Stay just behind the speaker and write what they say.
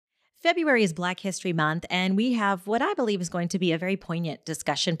February is Black History Month, and we have what I believe is going to be a very poignant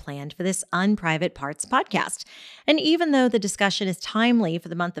discussion planned for this UNprivate Parts podcast. And even though the discussion is timely for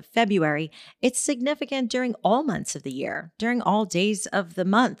the month of February, it's significant during all months of the year, during all days of the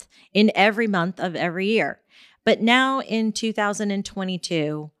month, in every month of every year. But now in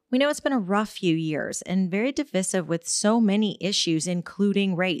 2022, we know it's been a rough few years and very divisive with so many issues,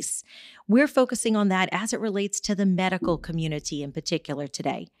 including race. We're focusing on that as it relates to the medical community in particular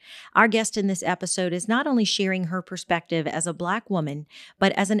today. Our guest in this episode is not only sharing her perspective as a Black woman,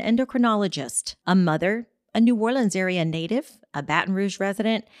 but as an endocrinologist, a mother, a New Orleans area native, a Baton Rouge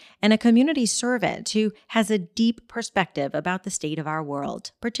resident, and a community servant who has a deep perspective about the state of our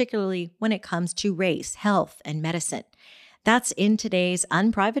world, particularly when it comes to race, health, and medicine. That's in today's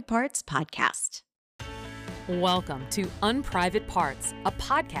UNprivate Parts podcast. Welcome to UNprivate Parts, a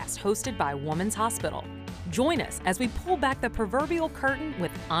podcast hosted by Woman's Hospital. Join us as we pull back the proverbial curtain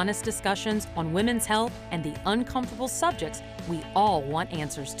with honest discussions on women's health and the uncomfortable subjects we all want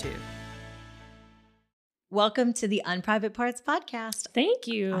answers to. Welcome to the UNprivate Parts podcast. Thank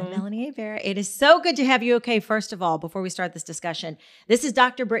you. I'm Melanie Hebert. It is so good to have you. Okay, first of all, before we start this discussion, this is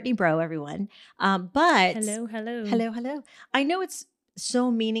Dr. Brittani Breaux, everyone. Hello. I know it's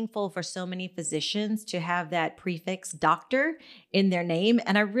so meaningful for so many physicians to have that prefix doctor in their name.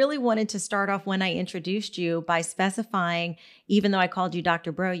 And I really wanted to start off when I introduced you by specifying, even though I called you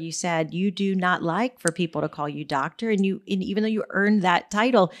Dr. Breaux, you said you do not like for people to call you doctor. And even though you earned that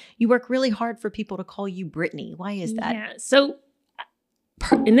title, you work really hard for people to call you Brittani. Why is that? Yeah. So,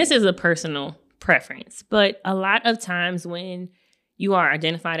 and this is a personal preference, but a lot of times when you are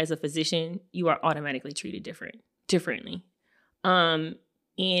identified as a physician, you are automatically treated differently.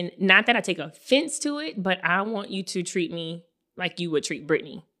 And not that I take offense to it, but I want you to treat me like you would treat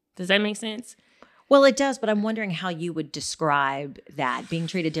Brittani. Does that make sense? Well, it does, but I'm wondering how you would describe that, being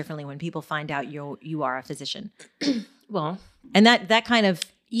treated differently when people find out you are a physician. Well, and that kind of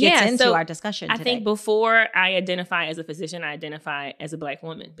gets into our discussion today. I think before I identify as a physician, I identify as a Black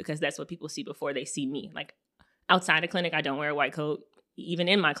woman because that's what people see before they see me. Like outside the clinic, I don't wear a white coat. Even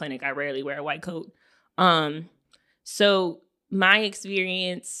in my clinic, I rarely wear a white coat. So my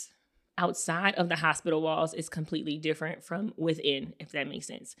experience outside of the hospital walls is completely different from within, if that makes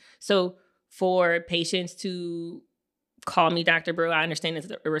sense. So for patients to call me Dr. Breaux, I understand it's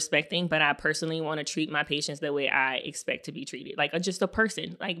a respect thing, but I personally want to treat my patients the way I expect to be treated, like just a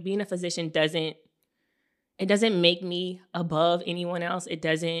person. Like being a physician doesn't make me above anyone else. It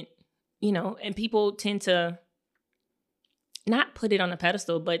doesn't, and people tend to not put it on a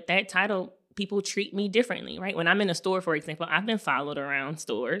pedestal, but that title, people treat me differently, right? When I'm in a store, for example, I've been followed around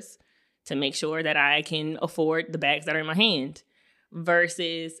stores to make sure that I can afford the bags that are in my hand.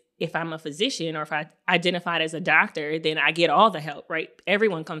 Versus if I'm a physician or if I identified as a doctor, then I get all the help, right?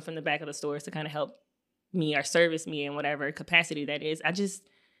 Everyone comes from the back of the stores to kind of help me or service me in whatever capacity that is. I just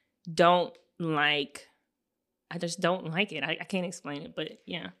don't like it. I can't explain it, but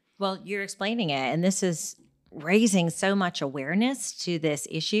yeah. Well, you're explaining it, and this is raising so much awareness to this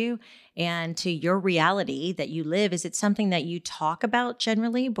issue and to your reality that you live. Is it something that you talk about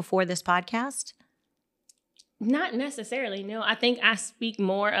generally before this podcast? Not necessarily, no. I think I speak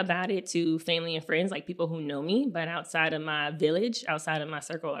more about it to family and friends, like people who know me, but outside of my village, outside of my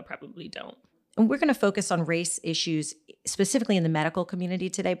circle, I probably don't. And we're going to focus on race issues specifically in the medical community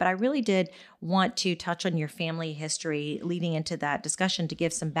today, but I really did want to touch on your family history leading into that discussion to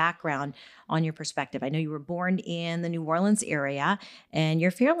give some background on your perspective. I know you were born in the New Orleans area and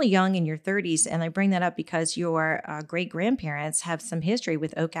you're fairly young in your 30s. And I bring that up because your great-grandparents have some history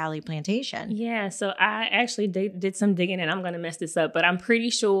with Oak Alley Plantation. Yeah, so I actually did some digging, and I'm going to mess this up, but I'm pretty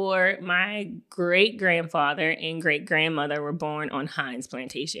sure my great-grandfather and great-grandmother were born on Hines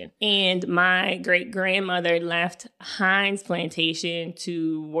Plantation. And my great-grandmother left Hines Plantation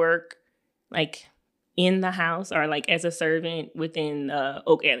to work like in the house or like as a servant within the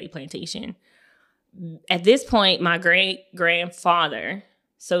Oak Alley Plantation. At this point, my great-grandfather,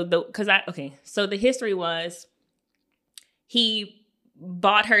 so the history was he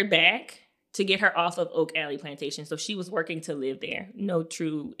bought her back to get her off of Oak Alley Plantation. So she was working to live there. No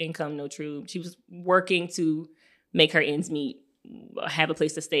true income, she was working to make her ends meet, have a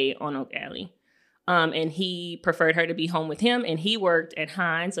place to stay on Oak Alley. And he preferred her to be home with him, and he worked at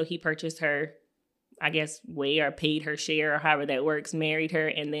Hines, so he purchased her, I guess, way or paid her share or however that works, married her,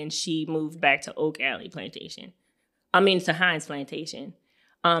 and then she moved back to Oak Alley Plantation. To Hines Plantation.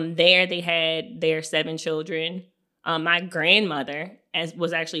 There they had their 7 children. My grandmother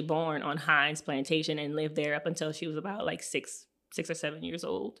was actually born on Hines Plantation and lived there up until she was about like six or 7 years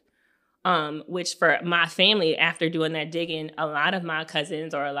old. which for my family, after doing that digging, a lot of my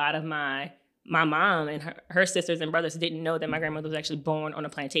cousins or a lot of my mom and her sisters and brothers didn't know that my grandmother was actually born on a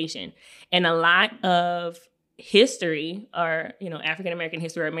plantation. And a lot of history, or, African-American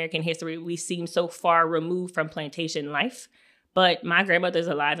history or American history, we seem so far removed from plantation life. But my grandmother's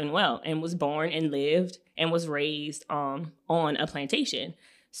alive and well and was born and lived and was raised on a plantation.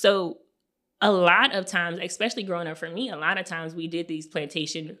 So a lot of times, especially growing up for me, a lot of times we did these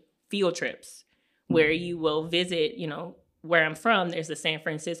plantation field trips where you will visit, where I'm from, there's the San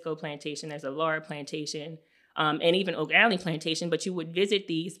Francisco plantation, there's a Laura plantation, and even Oak Alley plantation. But you would visit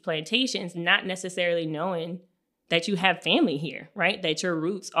these plantations not necessarily knowing that you have family here, right? That your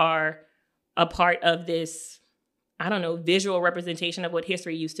roots are a part of this, visual representation of what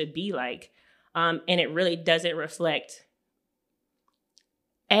history used to be like. And it really doesn't reflect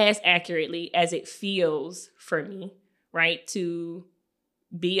as accurately as it feels for me, right? To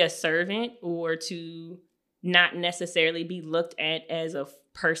be a servant or to not necessarily be looked at as a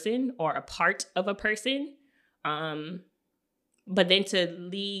person or a part of a person, but then to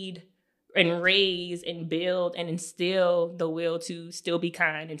lead and raise and build and instill the will to still be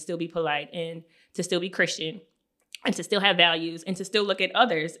kind and still be polite and to still be Christian and to still have values and to still look at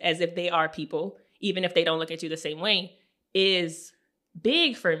others as if they are people, even if they don't look at you the same way, is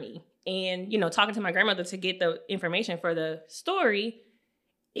big for me. And, talking to my grandmother to get the information for the story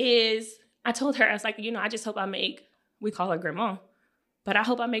I told her, I was like, I just hope we call her grandma, but I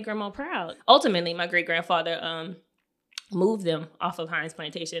hope I make grandma proud. Ultimately, my great-grandfather moved them off of Hines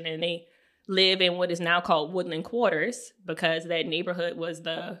Plantation, and they live in what is now called Woodland Quarters because that neighborhood was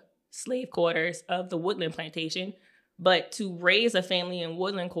the slave quarters of the Woodland Plantation. But to raise a family in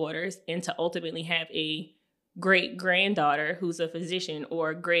Woodland Quarters and to ultimately have a great-granddaughter who's a physician or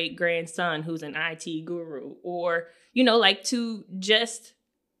a great-grandson who's an IT guru or, to just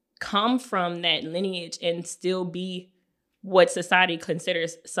come from that lineage and still be what society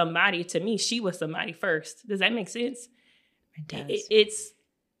considers somebody. To me, she was somebody first. Does that make sense? It does.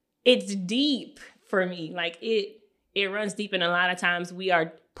 It's deep for me. Like it runs deep, and a lot of times we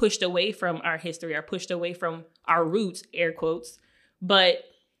are pushed away from our history, or pushed away from our roots, air quotes. But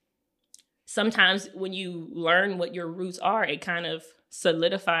sometimes when you learn what your roots are, it kind of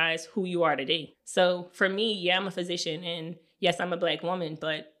solidifies who you are today. So for me, I'm a physician, and yes, I'm a Black woman,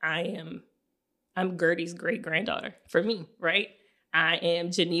 but I'm Gertie's great-granddaughter for me, right? I am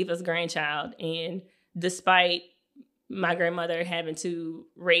Geneva's grandchild. And despite my grandmother having to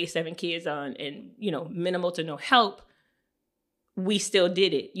raise 7 kids on and, minimal to no help, we still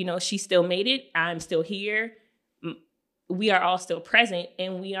did it. She still made it. I'm still here. We are all still present,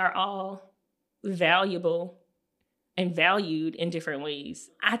 and we are all valuable and valued in different ways.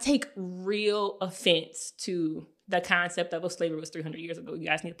 I take real offense to the concept of slavery was 300 years ago. You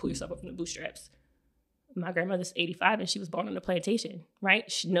guys need to pull yourself up from the bootstraps. My grandmother's 85 and she was born on a plantation,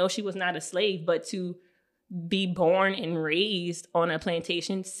 right? No, she was not a slave, but to be born and raised on a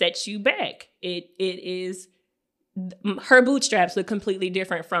plantation sets you back. It is, her bootstraps look completely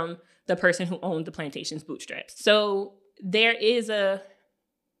different from the person who owned the plantation's bootstraps. So there is a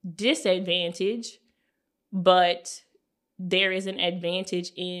disadvantage, but there is an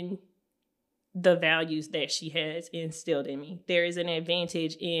advantage in the values that she has instilled in me. There is an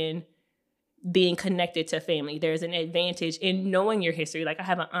advantage in being connected to family. There's an advantage in knowing your history. Like I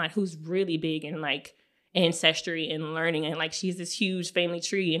have an aunt who's really big in ancestry and learning, and she's this huge family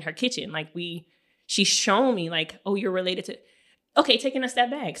tree in her kitchen. She's shown me oh, you're related to, okay, taking a step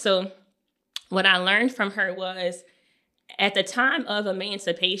back. So what I learned from her was at the time of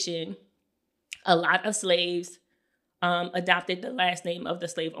emancipation, a lot of slaves adopted the last name of the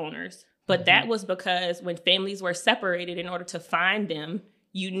slave owners. But that was because when families were separated, in order to find them,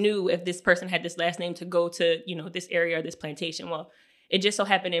 you knew if this person had this last name to go to, this area or this plantation. Well, it just so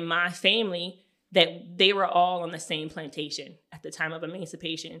happened in my family that they were all on the same plantation at the time of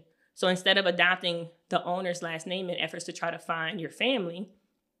emancipation. So instead of adopting the owner's last name in efforts to try to find your family,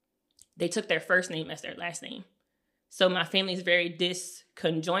 they took their first name as their last name. So my family is very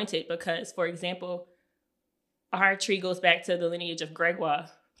disconjointed because, for example, our tree goes back to the lineage of Gregoire,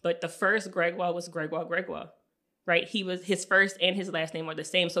 but the first Gregoire was Gregoire, right? His first and his last name were the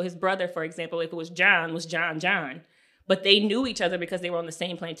same. So his brother, for example, if it was John. But they knew each other because they were on the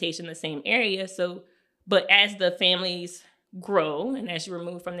same plantation, the same area. So, but as the families grow and as you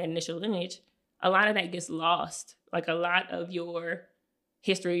remove from that initial lineage, a lot of that gets lost. A lot of your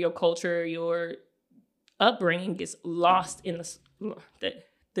history, your culture, your upbringing gets lost in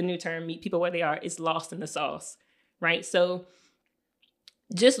the new term, meet people where they are, is lost in the sauce, right? So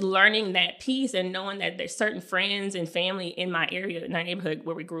just learning that piece and knowing that there's certain friends and family in my area, in our neighborhood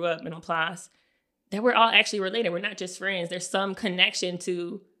where we grew up in Place, that we're all actually related. We're not just friends. There's some connection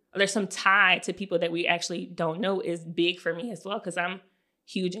to, or there's some tie to people that we actually don't know is big for me as well, because I'm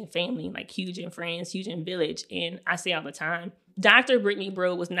huge in family, like huge in friends, huge in village. And I say all the time, Dr. Brittani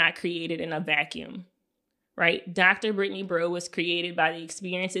Breaux was not created in a vacuum, right? Dr. Brittani Breaux was created by the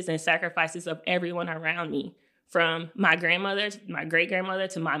experiences and sacrifices of everyone around me, from my grandmother, to my great-grandmother,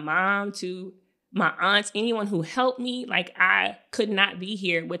 to my mom, to my aunts, anyone who helped me. Like, I could not be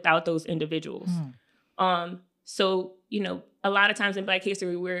here without those individuals. So, you know, a lot of times in Black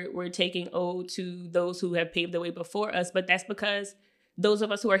history, we're taking ode to those who have paved the way before us, but that's because those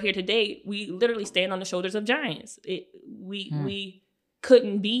of us who are here today, we literally stand on the shoulders of giants. We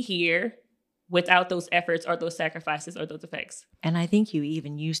couldn't be here without those efforts or those sacrifices or those effects. And I think you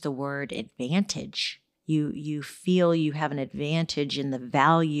even used the word advantage. You feel you have an advantage in the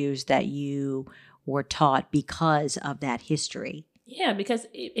values that you were taught because of that history. Yeah, because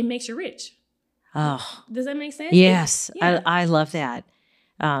it makes you rich. Oh, does that make sense? Yes, Yeah. I love that.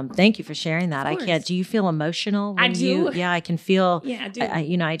 Thank you for sharing that. I can't. Do you feel emotional? I do. Yeah, I can feel. Yeah, I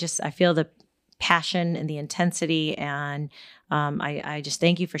do. I feel the passion and the intensity, and I just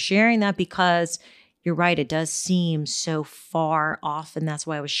thank you for sharing that, because you're right. It does seem so far off, and that's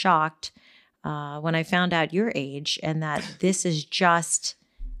why I was shocked when I found out your age, and that this is just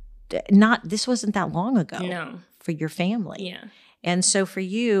this wasn't that long ago for your family. Yeah. And so for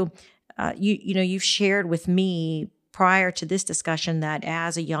you, you've shared with me prior to this discussion that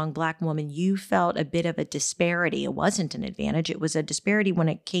as a young Black woman, you felt a bit of a disparity. It wasn't an advantage. It was a disparity when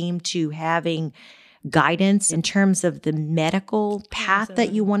it came to having guidance in terms of the medical path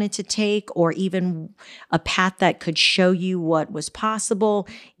that you wanted to take, or even a path that could show you what was possible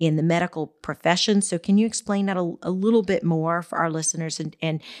in the medical profession. So can you explain that a little bit more for our listeners,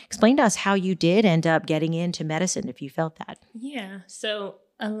 and explain to us how you did end up getting into medicine, if you felt that? Yeah. So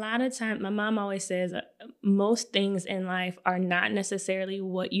a lot of time, my mom always says most things in life are not necessarily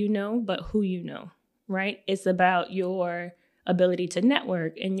what you know, but who you know, right? It's about your ability to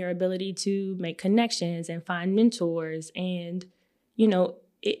network and your ability to make connections and find mentors. And, you know,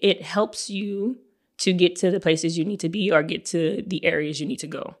 it helps you to get to the places you need to be or get to the areas you need to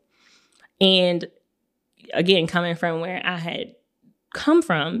go. And again, coming from where I had come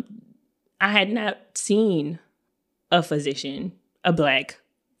from, I had not seen a physician, a Black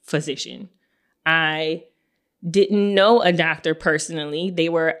physician. I didn't know a doctor personally. They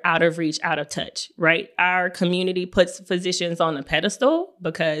were out of reach, out of touch, right? Our community puts physicians on a pedestal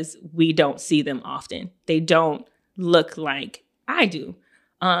because we don't see them often. They don't look like I do.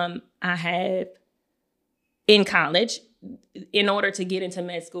 I have, in college, in order to get into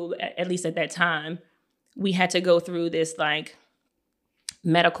med school, at least at that time, we had to go through this like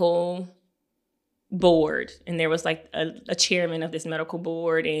medical board. And there was like a chairman of this medical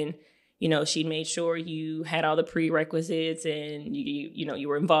board, and you know, she made sure you had all the prerequisites and you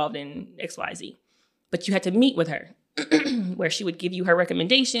were involved in XYZ. But you had to meet with her where she would give you her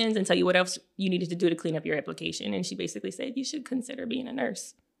recommendations and tell you what else you needed to do to clean up your application. And she basically said, you should consider being a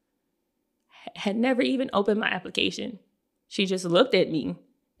nurse. Had never even opened my application. She just looked at me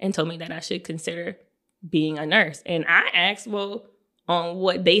and told me that I should consider being a nurse. And I asked, well, on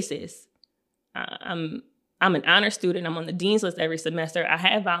what basis? I'm an honor student. I'm on the dean's list every semester. I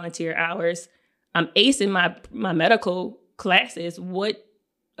have volunteer hours. I'm acing my medical classes. What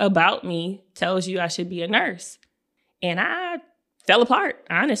about me tells you I should be a nurse? And I fell apart,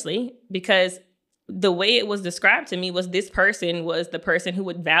 honestly, because the way it was described to me was this person was the person who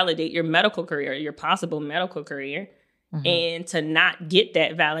would validate your medical career, your possible medical career. Mm-hmm. And to not get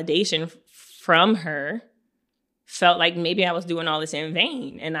that validation from her felt like maybe I was doing all this in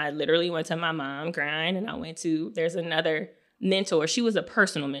vain. And I literally went to my mom crying, and I went to, there's another mentor. She was a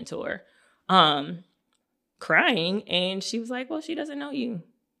personal mentor, crying. And she was like, well, she doesn't know you,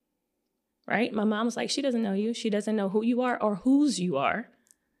 right? My mom was like, she doesn't know you. She doesn't know who you are or whose you are.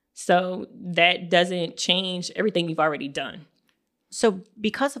 So that doesn't change everything you've already done. So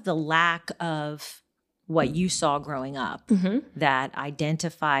because of the lack of what you saw growing up, mm-hmm. that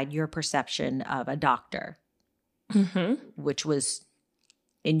identified your perception of a doctor, mm-hmm. which was,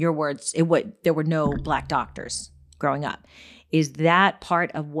 in your words, there were no Black doctors growing up. Is that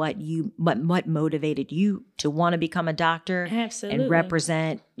part of what motivated you to want to become a doctor? Absolutely. And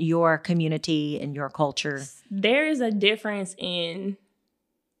represent your community and your culture? There is a difference in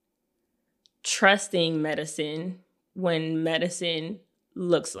trusting medicine when medicine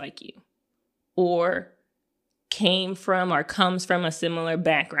looks like you, or came from or comes from a similar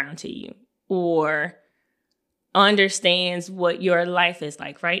background to you, or understands what your life is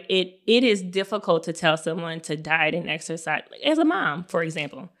like, right? It is difficult to tell someone to diet and exercise. As a mom, for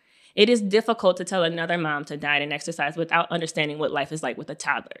example, it is difficult to tell another mom to diet and exercise without understanding what life is like with a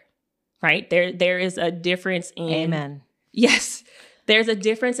toddler, right? There is a difference in... Amen. Yes. There's a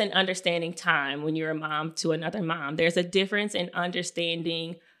difference in understanding time when you're a mom to another mom. There's a difference in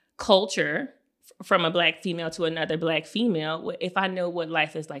understanding culture from a Black female to another Black female. If I know what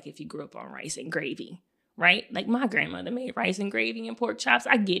life is like if you grew up on rice and gravy, right? Like my grandmother made rice and gravy and pork chops.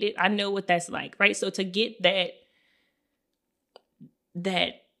 I get it. I know what that's like, right? So to get that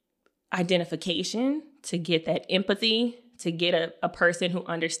identification, to get that empathy, to get a person who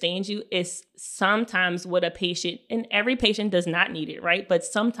understands you is sometimes what a patient, and every patient does not need it, right? But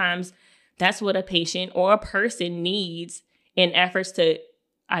sometimes that's what a patient or a person needs in efforts to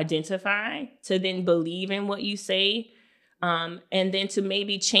identify, to then believe in what you say, and then to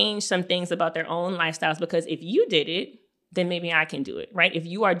maybe change some things about their own lifestyles. Because if you did it, then maybe I can do it, right? If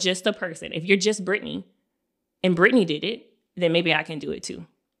you are just a person, if you're just Brittani, and Brittani did it, then maybe I can do it too.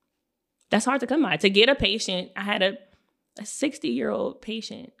 That's hard to come by. To get a patient, I had a 60-year-old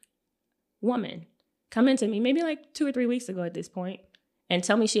patient, woman, come into me maybe like 2 or 3 weeks ago at this point and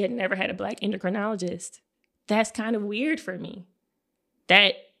tell me she had never had a Black endocrinologist. That's kind of weird for me.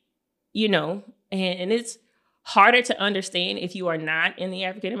 That, and it's harder to understand if you are not in the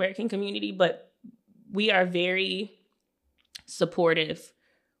African American community, but we are very supportive.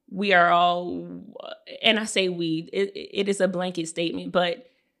 We are all, and I say we, it is a blanket statement, but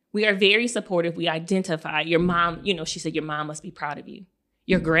we are very supportive. We identify your mom, she said, your mom must be proud of you.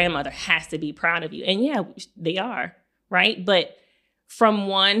 Your grandmother has to be proud of you. And yeah, they are, right? But from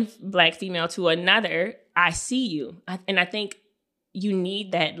one Black female to another, I see you. And I think you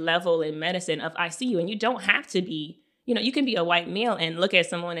need that level in medicine of I see you. And you don't have to be, you can be a white male and look at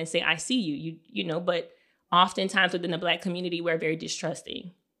someone and say, I see you, but oftentimes within the Black community, we're very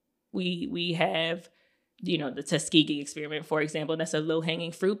distrusting. We have, the Tuskegee experiment, for example, that's a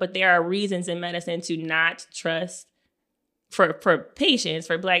low-hanging fruit, but there are reasons in medicine to not trust, for patients,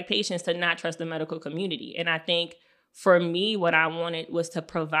 for Black patients, to not trust the medical community. And I think for me, what I wanted was to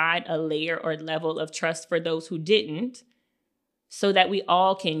provide a layer or level of trust for those who didn't, so that we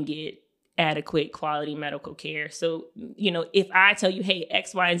all can get adequate quality medical care. So, if I tell you, hey,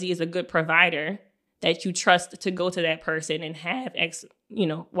 X, Y, and Z is a good provider, that you trust to go to that person and have X,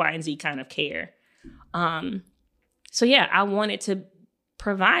 Y, and Z kind of care. So yeah, I wanted to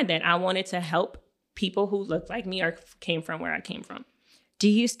provide that. I wanted to help people who looked like me or came from where I came from. Do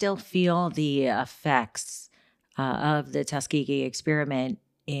you still feel the effects of the Tuskegee experiment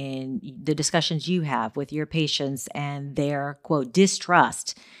in the discussions you have with your patients and their, quote,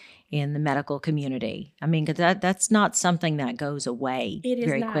 distrust in the medical community? I mean, 'cause that's not something that goes away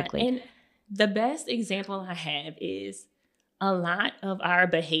very quickly. And the best example I have is a lot of our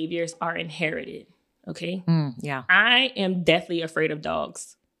behaviors are inherited. Okay. Yeah. I am deathly afraid of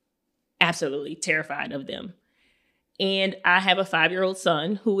dogs. Absolutely terrified of them. And I have a 5-year-old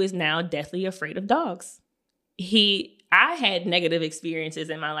son who is now deathly afraid of dogs. I had negative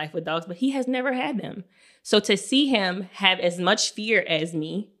experiences in my life with dogs, but he has never had them. So to see him have as much fear as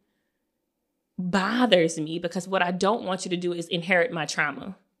me bothers me, because what I don't want you to do is inherit my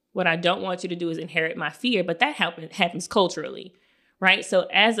trauma. What I don't want you to do is inherit my fear, but that happens culturally. Right. So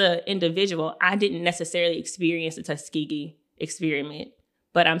as an individual, I didn't necessarily experience the Tuskegee experiment,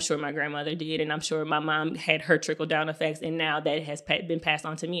 but I'm sure my grandmother did. And I'm sure my mom had her trickle down effects. And now that has been passed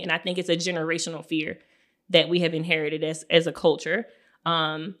on to me. And I think it's a generational fear that we have inherited as a culture.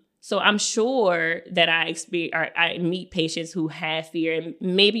 So I'm sure that I meet patients who have fear, and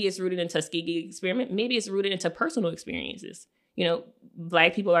maybe it's rooted in Tuskegee experiment. Maybe it's rooted into personal experiences.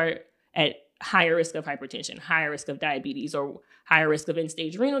 Black people are at higher risk of hypertension, higher risk of diabetes, or higher risk of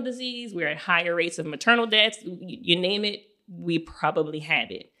end-stage renal disease. We're at higher rates of maternal deaths. You name it, we probably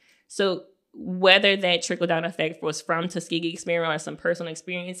have it. So whether that trickle-down effect was from Tuskegee experiment or some personal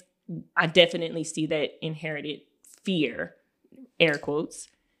experience, I definitely see that inherited fear, air quotes,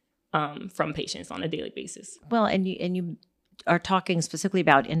 from patients on a daily basis. Well, and you are talking specifically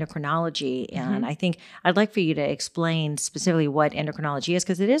about endocrinology, and I think I'd like for you to explain specifically what endocrinology is,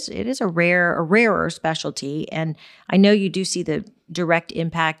 because it is a rarer specialty, and I know you do see the direct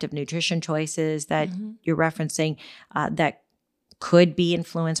impact of nutrition choices that you're referencing that could be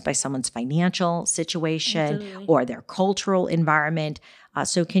influenced by someone's financial situation or their cultural environment.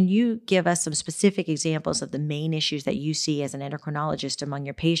 So can you give us some specific examples of the main issues that you see as an endocrinologist among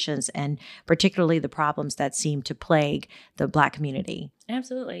your patients, and particularly the problems that seem to plague the Black community?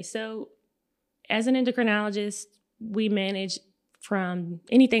 Absolutely. So as an endocrinologist, we manage from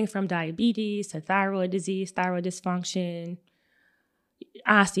anything from diabetes to thyroid disease, thyroid dysfunction,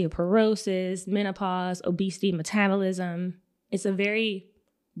 osteoporosis, menopause, obesity, metabolism. It's a very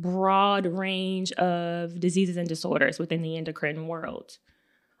broad range of diseases and disorders within the endocrine world.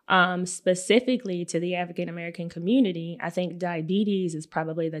 Specifically to the African American community, I think diabetes is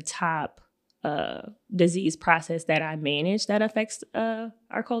probably the top disease process that I manage that affects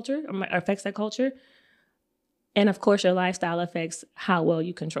our culture, or affects that culture. And of course, your lifestyle affects how well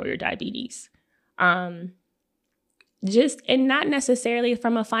you control your diabetes. And not necessarily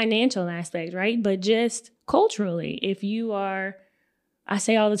from a financial aspect, right? But just culturally, if you are, I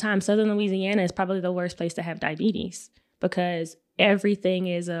say all the time, Southern Louisiana is probably the worst place to have diabetes because everything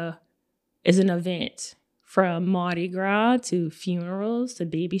is an event, from Mardi Gras to funerals to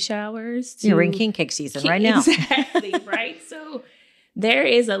baby showers. You're in king cake season right now. Exactly, right? So there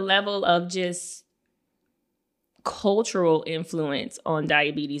is a level of just cultural influence on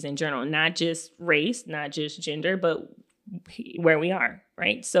diabetes in general, not just race, not just gender, but where we are,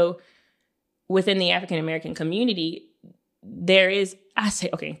 right? So within the African American community, there is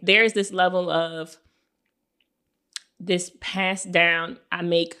this level of this passed down. I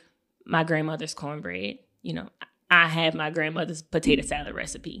make my grandmother's cornbread. I have my grandmother's potato salad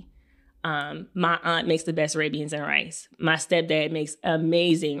recipe. My aunt makes the best red beans and rice. My stepdad makes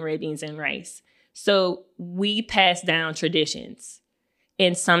amazing red beans and rice. So we pass down traditions.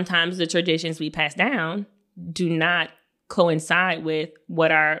 And sometimes the traditions we pass down do not coincide with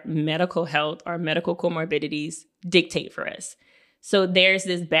what our medical health, our medical comorbidities dictate for us. So there's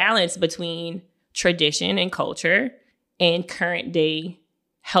this balance between tradition and culture and current day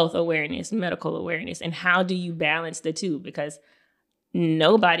health awareness, medical awareness. And how do you balance the two? Because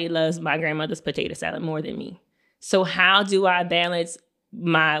nobody loves my grandmother's potato salad more than me. So how do I balance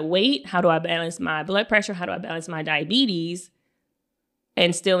my weight? How do I balance my blood pressure? How do I balance my diabetes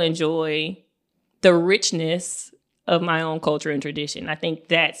and still enjoy the richness of my own culture and tradition? I think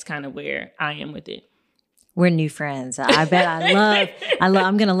that's kind of where I am with it. We're new friends. I bet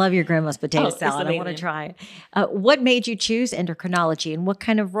I'm going to love your grandma's potato salad. I want to try it. What made you choose endocrinology, and what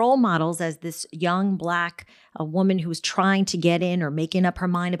kind of role models, as this young Black woman who was trying to get in or making up her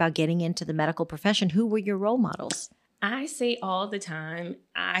mind about getting into the medical profession, who were your role models? I say all the time,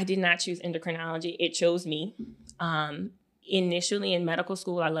 I did not choose endocrinology. It chose me. Initially in medical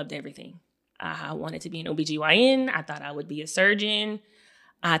school, I loved everything. I wanted to be an OBGYN. I thought I would be a surgeon.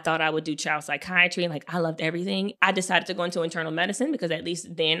 I thought I would do child psychiatry. I loved everything. I decided to go into internal medicine because at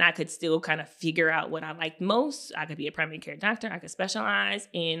least then I could still kind of figure out what I liked most. I could be a primary care doctor. I could specialize.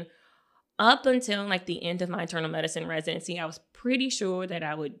 And up until the end of my internal medicine residency, I was pretty sure that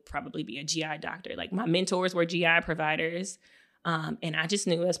I would probably be a GI doctor. My mentors were GI providers. And I just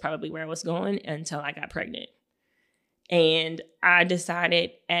knew that's probably where I was going until I got pregnant. And I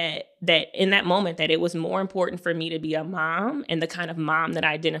decided that in that moment that it was more important for me to be a mom and the kind of mom that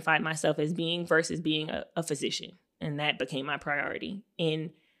I identified myself as being versus being a physician. And that became my priority. And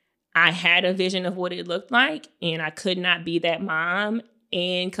I had a vision of what it looked like, and I could not be that mom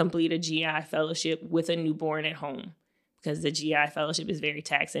and complete a GI fellowship with a newborn at home because the GI fellowship is very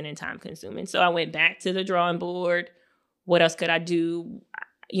taxing and time consuming. So I went back to the drawing board. What else could I do?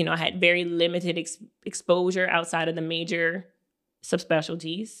 I had very limited exposure outside of the major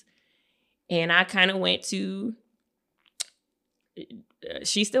subspecialties. And I kind of went to,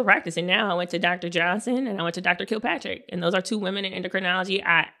 she's still practicing now. I went to Dr. Johnson and I went to Dr. Kilpatrick. And those are two women in endocrinology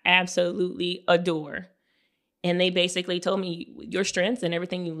I absolutely adore. And they basically told me, your strengths and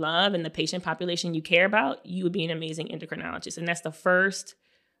everything you love and the patient population you care about, you would be an amazing endocrinologist. And that's the first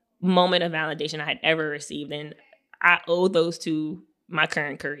moment of validation I had ever received. And I owe those to my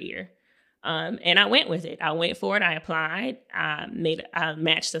current career. And I went with it. I went for it. I applied. I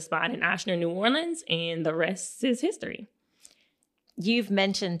matched a spot in Ochsner, New Orleans, and the rest is history. You've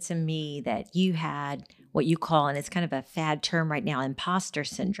mentioned to me that you had what you call, and it's kind of a fad term right now, imposter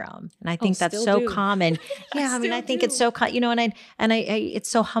syndrome. And I think that's so common. Yeah, I think it's so, and it's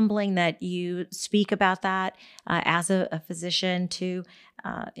so humbling that you speak about that as a physician too,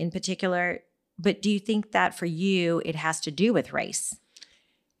 in particular. But do you think that for you, it has to do with race?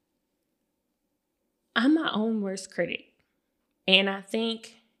 I'm my own worst critic. And I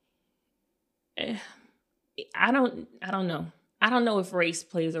think, I don't know. I don't know if race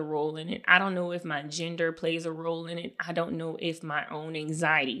plays a role in it. I don't know if my gender plays a role in it. I don't know if my own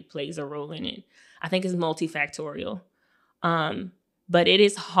anxiety plays a role in it. I think it's multifactorial. But it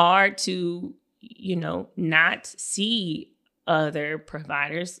is hard to, not see other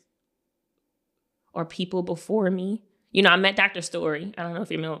providers or people before me. I met Dr. Story. I don't know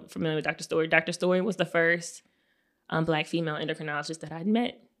if you're familiar with Dr. Story. Dr. Story was the first Black female endocrinologist that I'd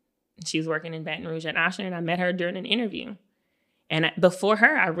met. She was working in Baton Rouge at Oshner, and I met her during an interview. And before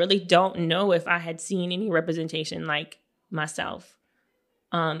her, I really don't know if I had seen any representation like myself.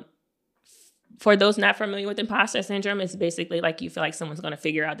 For those not familiar with imposter syndrome, it's basically like you feel like someone's going to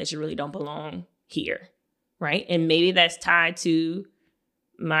figure out that you really don't belong here, right? And maybe that's tied to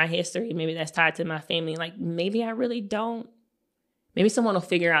my history. Maybe that's tied to my family. Like, maybe I really don't. Maybe someone will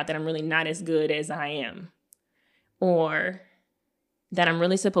figure out that I'm really not as good as I am, or that I'm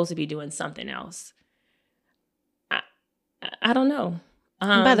really supposed to be doing something else. I don't know.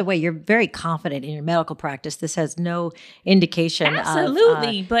 And by the way, you're very confident in your medical practice. This has no indication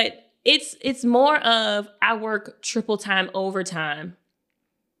absolutely, but it's more of I work triple time overtime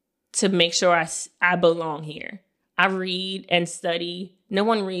to make sure I belong here. I read and study. No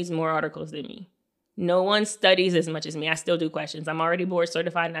one reads more articles than me. No one studies as much as me. I still do questions. I'm already board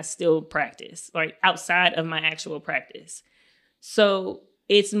certified and I still practice, like outside of my actual practice. So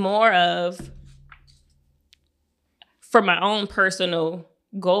it's more of, for my own personal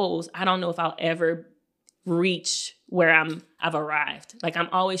goals, I don't know if I'll ever reach where I've arrived. Like, I'm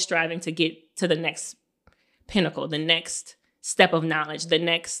always striving to get to the next pinnacle, the next step of knowledge, the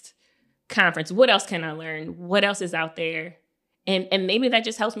next conference. What else can I learn? What else is out there? And maybe that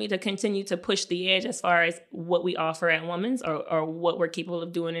just helps me to continue to push the edge as far as what we offer at Women's or what we're capable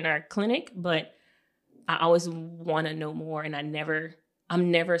of doing in our clinic. But I always want to know more, and I'm never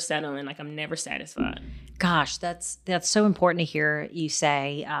settling. Like, I'm never satisfied. Gosh, that's so important to hear you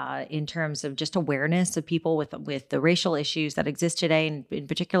say in terms of just awareness of people with the racial issues that exist today, and in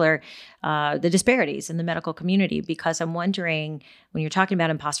particular, the disparities in the medical community. Because I'm wondering, when you're talking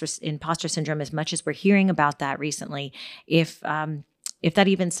about imposter syndrome, as much as we're hearing about that recently, if that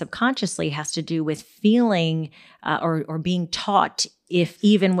even subconsciously has to do with feeling or being taught, if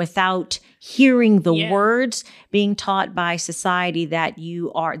even without hearing the words, being taught by society that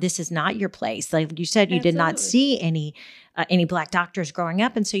this is not your place. Like you said, you did not see any Black doctors growing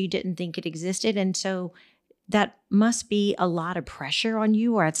up, and so you didn't think it existed. And so that must be a lot of pressure on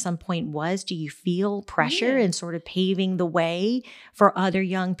you, or at some point do you feel pressure in sort of paving the way for other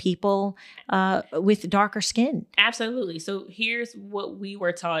young people with darker skin? Absolutely. So here's what we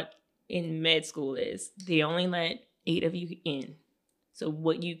were taught in med school is they only let 8 of you in. So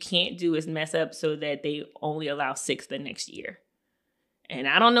what you can't do is mess up so that they only allow 6 the next year. And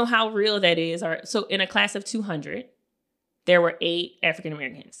I don't know how real that is. So in a class of 200, there were 8 African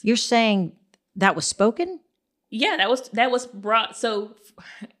Americans. You're saying that was spoken? Yeah, that was brought. So,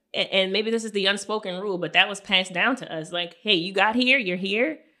 and maybe this is the unspoken rule, but that was passed down to us. Like, hey, you got here, you're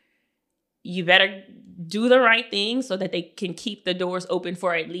here. You better do the right thing so that they can keep the doors open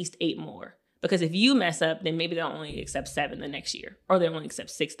for at least 8 more. Because if you mess up, then maybe they'll only accept 7 the next year, or they'll only accept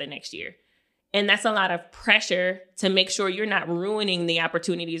 6 the next year. And that's a lot of pressure to make sure you're not ruining the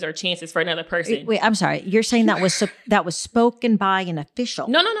opportunities or chances for another person. Wait, I'm sorry. You're saying that was spoken by an official?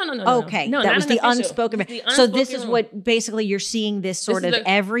 No. Okay, no, that was the unspoken. So this is rule. What basically you're seeing this sort of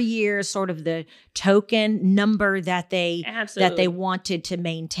every year, sort of the token number that they wanted to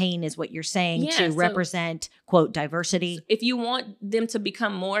maintain is what you're saying to represent quote diversity. If you want them to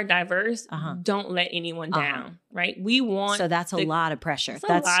become more diverse, don't let anyone down. Right? We want. So that's a lot of pressure.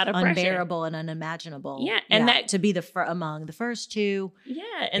 That's a lot of unbearable pressure. And unimaginable. Yeah, and that to be among the first 2. Yeah,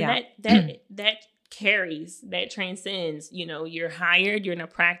 and that carries, that transcends. You know, you're hired, you're in a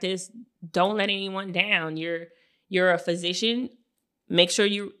practice. Don't let anyone down. You're a physician. Make sure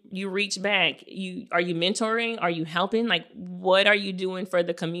you reach back. Are you mentoring? Are you helping? Like, what are you doing for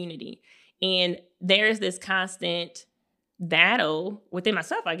the community? And there's this constant battle within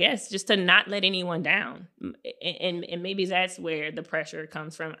myself, I guess, just to not let anyone down. And maybe that's where the pressure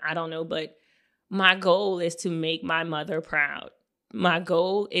comes from. I don't know, but my goal is to make my mother proud. My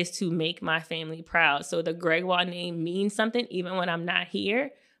goal is to make my family proud. So the Gregoire name means something even when I'm not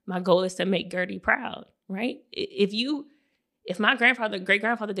here. My goal is to make Gertie proud, right? If my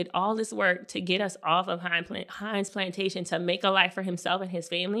great-grandfather did all this work to get us off of Hines Plantation to make a life for himself and his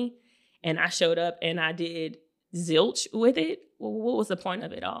family, and I showed up and I did zilch with it, well, what was the point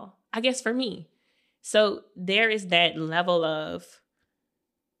of it all? I guess for me. So there is that level of,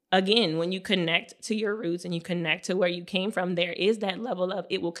 again, when you connect to your roots and you connect to where you came from, there is that level of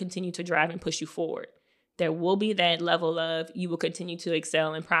it will continue to drive and push you forward. There will be that level of you will continue to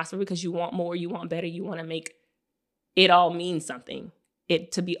excel and prosper because you want more, you want better, you want to make it all mean something,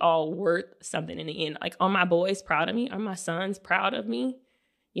 it to be all worth something in the end. Like, are my boys proud of me? Are my sons proud of me?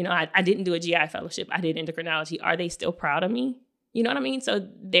 You know, I didn't do a GI fellowship. I did endocrinology. Are they still proud of me? You know what I mean? So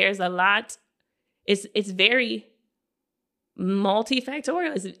there's a lot. It's very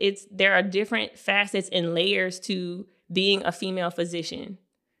multifactorial. There are different facets and layers to being a female physician.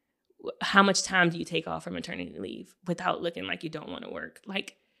 How much time do you take off for maternity leave without looking like you don't want to work?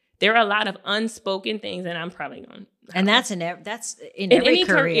 Like, there are a lot of unspoken things, and I'm probably going. And that's in every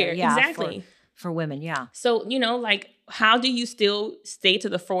career. Yeah, exactly. For women, yeah. So, like, how do you still stay to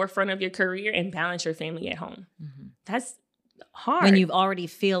the forefront of your career and balance your family at home? Mm-hmm. That's hard. When you already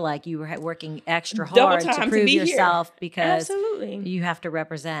feel like you were working extra hard to prove yourself because you have to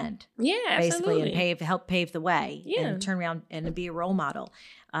represent. Yeah, basically, absolutely. and help pave the way and turn around and be a role model.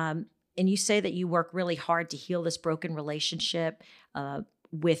 And you say that you work really hard to heal this broken relationship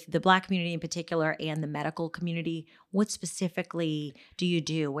with the Black community in particular and the medical community. What specifically do you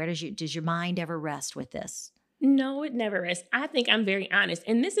do? Where does your mind ever rest with this? No, it never rests. I think I'm very honest.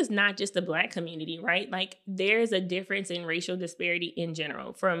 And this is not just the Black community, right? Like, there's a difference in racial disparity in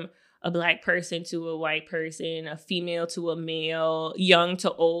general, from a Black person to a white person, a female to a male, young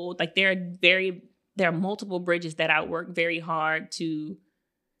to old. Like, there are multiple bridges that I work very hard to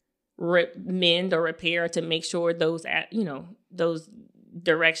mend or repair, to make sure those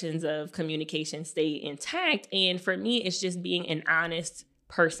directions of communication stay intact. And for me, it's just being an honest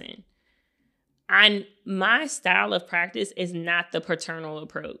person. My style of practice is not the paternal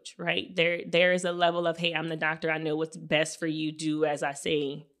approach, right? There is a level of, hey, I'm the doctor. I know what's best for you. Do as I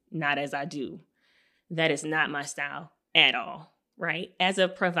say, not as I do. That is not my style at all, right? As a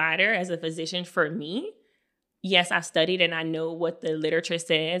provider, as a physician, for me, yes, I've studied and I know what the literature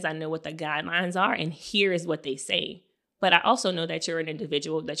says. I know what the guidelines are, and here is what they say. But I also know that you're an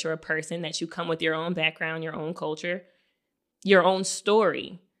individual, that you're a person, that you come with your own background, your own culture, your own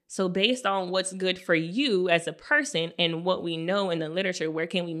story. So based on what's good for you as a person and what we know in the literature, where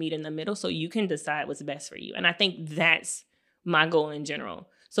can we meet in the middle so you can decide what's best for you? And I think that's my goal in general.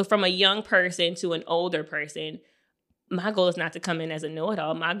 So from a young person to an older person, my goal is not to come in as a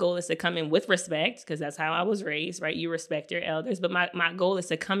know-it-all. My goal is to come in with respect, because that's how I was raised, right? You respect your elders. But my goal is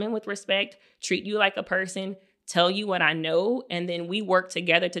to come in with respect, treat you like a person, tell you what I know, and then we work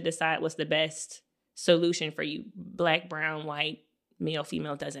together to decide what's the best solution for you. Black, brown, white, male,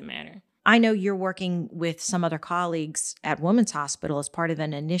 female, doesn't matter. I know you're working with some other colleagues at Women's Hospital as part of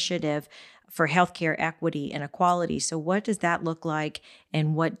an initiative for healthcare equity and equality. So what does that look like,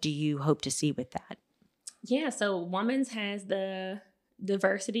 and what do you hope to see with that? Yeah, so Women's has the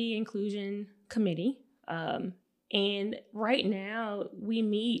Diversity Inclusion Committee. And right now we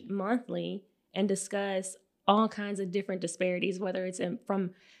meet monthly and discuss all kinds of different disparities, whether it's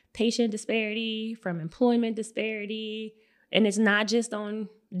from patient disparity, from employment disparity. And it's not just on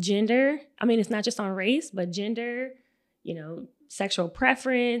gender. I mean, it's not just on race, but gender, sexual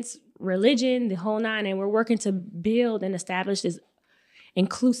preference, religion, the whole nine. And we're working to build and establish this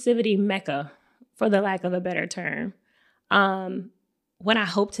inclusivity mecca, for the lack of a better term. What I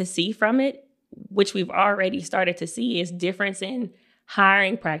hope to see from it, which we've already started to see, is difference in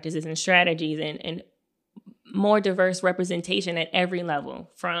hiring practices and strategies and more diverse representation at every level,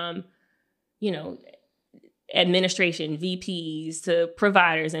 from, administration, VPs, to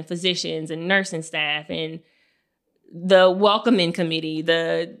providers and physicians and nursing staff and the welcoming committee,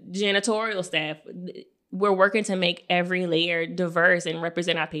 the janitorial staff. We're working to make every layer diverse and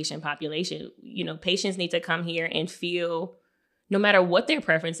represent our patient population. Patients need to come here and feel, no matter what their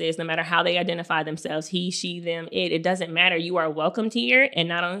preference is, no matter how they identify themselves, he, she, them, it doesn't matter. You are welcomed here. And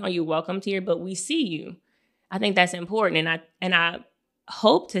not only are you welcomed here, but we see you. I think that's important. And I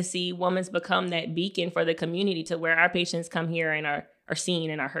hope to see Women's become that beacon for the community, to where our patients come here and are seen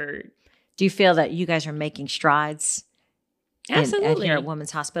and are heard. Do you feel that you guys are making strides Absolutely. here at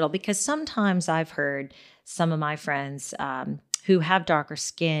Women's Hospital? Because sometimes I've heard some of my friends who have darker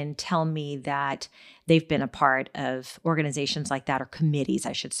skin tell me that they've been a part of organizations like that, or committees,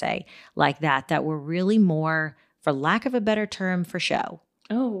 I should say, like that were really more, for lack of a better term, for show.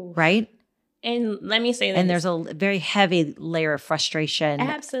 Oh. Right? And let me say that. And there's a very heavy layer of frustration.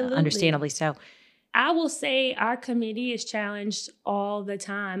 Absolutely. Understandably so. I will say our committee is challenged all the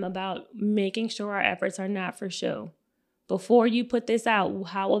time about making sure our efforts are not for show. Before you put this out,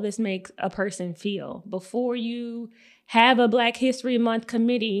 how will this make a person feel? Before you have a Black History Month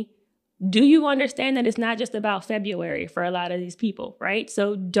committee, do you understand that it's not just about February for a lot of these people, right?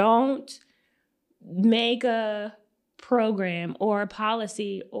 So don't make a program or a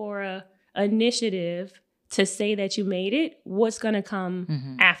policy or a initiative to say that you made it. What's going to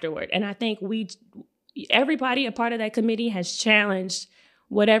come afterward? And I think everybody a part of that committee has challenged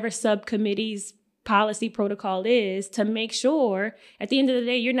whatever subcommittees policy protocol is to make sure at the end of the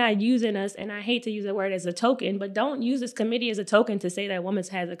day, you're not using us. And I hate to use the word as a token, but don't use this committee as a token to say that Women's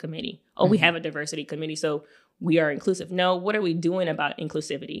has a committee. Oh, we have a diversity committee, so we are inclusive. No, what are we doing about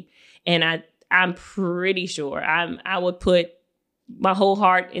inclusivity? And I'm pretty sure I would put my whole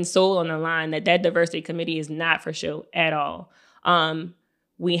heart and soul on the line that diversity committee is not for show at all.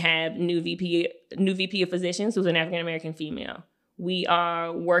 We have new VP of physicians who's an African-American female. We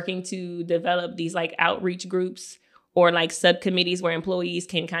are working to develop these like outreach groups or like subcommittees where employees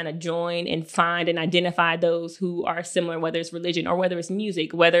can kind of join and find and identify those who are similar, whether it's religion or whether it's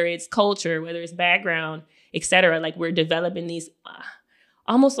music, whether it's culture, whether it's background, et cetera. Like we're developing these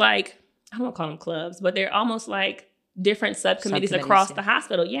almost like, I don't want to call them clubs, but they're almost like different subcommittees across the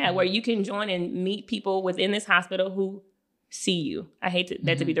hospital. Yeah, where you can join and meet people within this hospital who see you. I hate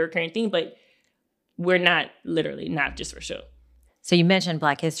that to be the recurring theme, but we're not just for show. So you mentioned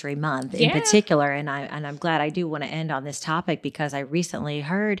Black History Month in particular, and I'm glad I do want to end on this topic because I recently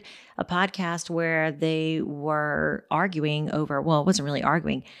heard a podcast where they were arguing over, well, it wasn't really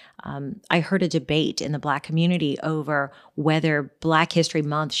arguing. I heard a debate in the Black community over whether Black History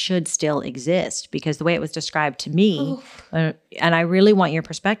Month should still exist because the way it was described to me, and I really want your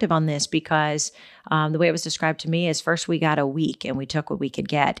perspective on this because the way it was described to me is first we got a week and we took what we could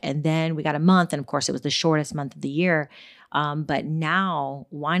get, and then we got a month, and of course it was the shortest month of the year. But now,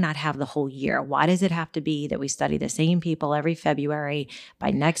 why not have the whole year? Why does it have to be that we study the same people every February?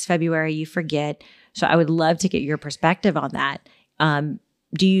 By next February, you forget. So I would love to get your perspective on that.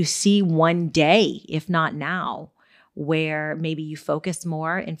 Do you see one day, if not now, where maybe you focus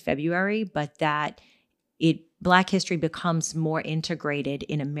more in February, but that Black history becomes more integrated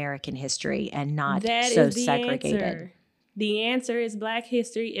in American history and not so segregated? Answer. The answer is Black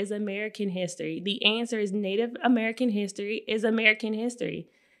history is American history. The answer is Native American history is American history.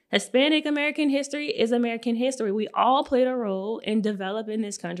 Hispanic American history is American history. We all played a role in developing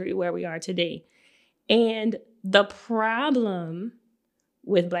this country where we are today. And the problem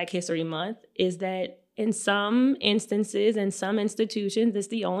with Black History Month is that in some instances and some institutions, it's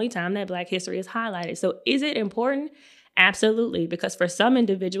the only time that Black history is highlighted. So is it important? Absolutely. Because for some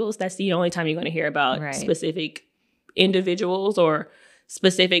individuals, that's the only time you're going to hear about specific individuals or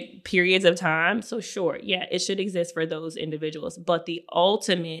specific periods of time. So sure, yeah, it should exist for those individuals. But the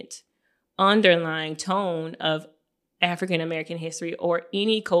ultimate underlying tone of African American history or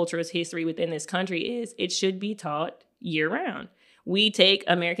any culture's history within this country is it should be taught year round. We take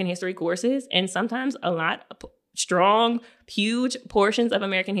American history courses and sometimes a lot of strong, huge portions of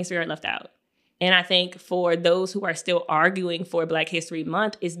American history are left out. And I think for those who are still arguing for Black History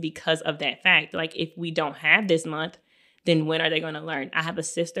Month is because of that fact. Like, if we don't have this month, then when are they going to learn? I have a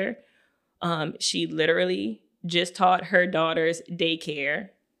sister. She literally just taught her daughter's daycare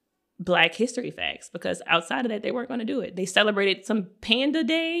Black history facts because outside of that, they weren't going to do it. They celebrated some Panda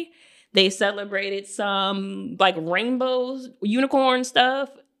Day. They celebrated some like rainbows, unicorn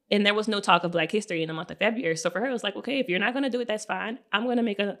stuff. And there was no talk of Black history in the month of February. So for her, it was like, okay, if you're not going to do it, that's fine. I'm going to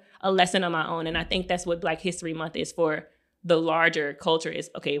make a lesson on my own. And I think that's what Black History Month is for the larger culture is,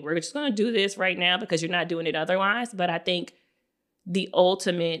 okay, we're just going to do this right now because you're not doing it otherwise. But I think the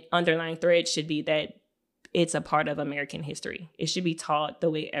ultimate underlying thread should be that it's a part of American history. It should be taught the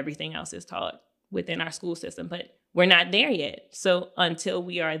way everything else is taught within our school system. But we're not there yet. So until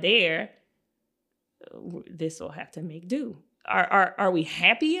we are there, this will have to make do. Are we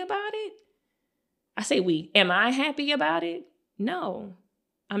happy about it? I say we. Am I happy about it? No,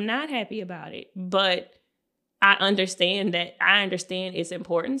 I'm not happy about it. But I understand its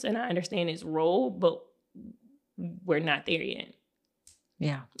importance and I understand its role, but we're not there yet.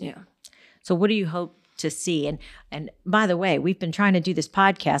 Yeah. Yeah. So what do you hope to see? And by the way, we've been trying to do this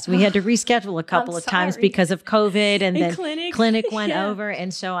podcast. We had to reschedule a couple of times because of COVID and then clinic went over.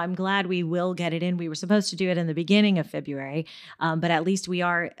 And so I'm glad we will get it in. We were supposed to do it in the beginning of February, but at least we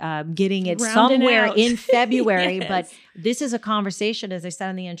are getting it somewhere in February. Yes. But this is a conversation, as I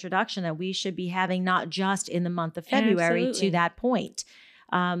said in the introduction, that we should be having not just in the month of February to that point.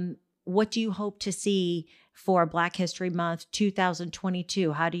 What do you hope to see for Black History Month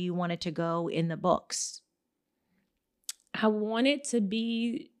 2022? How do you want it to go in the books? I want it to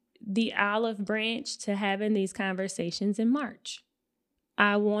be the olive branch to having these conversations in March.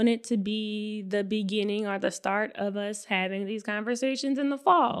 I want it to be the beginning or the start of us having these conversations in the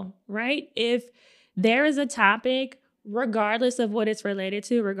fall, right? If there is a topic, regardless of what it's related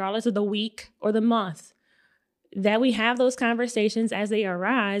to, regardless of the week or the month, that we have those conversations as they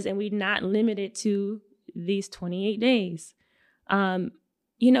arise and we not limit it to these 28 days. A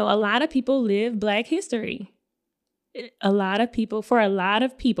lot of people live Black history. a lot of people, for a lot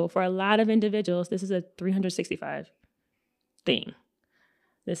of individuals, this is a 365 thing.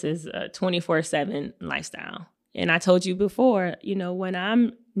 This is a 24/7 lifestyle. And I told you before, when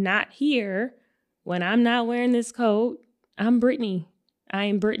I'm not here, when I'm not wearing this coat, I'm Brittani. I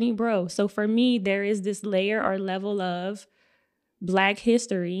am Brittani Breaux. So for me, there is this layer or level of Black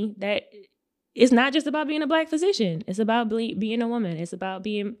history that is not just about being a Black physician. It's about being a woman. It's about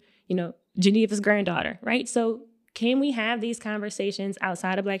being, Geneva's granddaughter, right? So can we have these conversations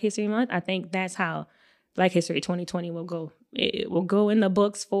outside of Black History Month? I think that's how Black History 2020 will go. It will go in the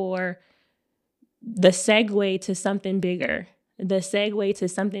books for the segue to something bigger, the segue to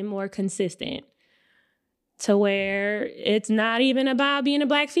something more consistent, to where it's not even about being a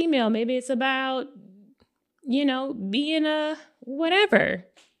Black female. Maybe it's about, being a whatever,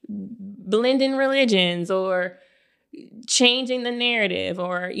 blending religions or changing the narrative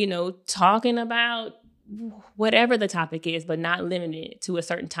or, talking about whatever the topic is, but not limiting it to a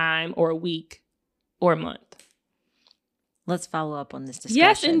certain time or a week or a month. Let's follow up on this discussion.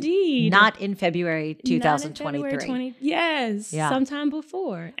 Yes, indeed. Not in February 2023. Yes, yeah. Sometime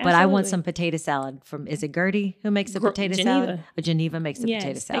before. Absolutely. But I want some potato salad from, is it Gertie who makes the potato salad? Geneva makes the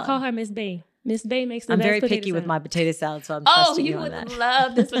potato salad. They call her Miss Bay. Miss Bay makes the I'm best very potato picky salad. with my potato salad, so I'm trusting you on that. Oh, you would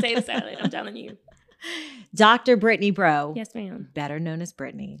love this potato salad, I'm telling you. Dr. Brittani Breaux. Yes, ma'am. Better known as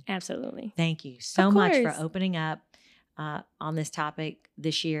Brittani. Absolutely. Thank you so much for opening up on this topic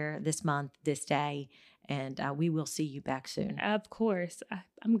this year, this month, this day. And we will see you back soon. Of course.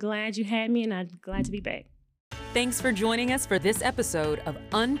 I'm glad you had me, and I'm glad to be back. Thanks for joining us for this episode of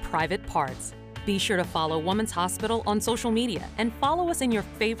UNprivate Parts. Be sure to follow Women's Hospital on social media and follow us in your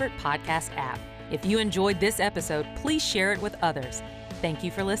favorite podcast app. If you enjoyed this episode, please share it with others. Thank you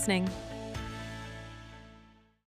for listening.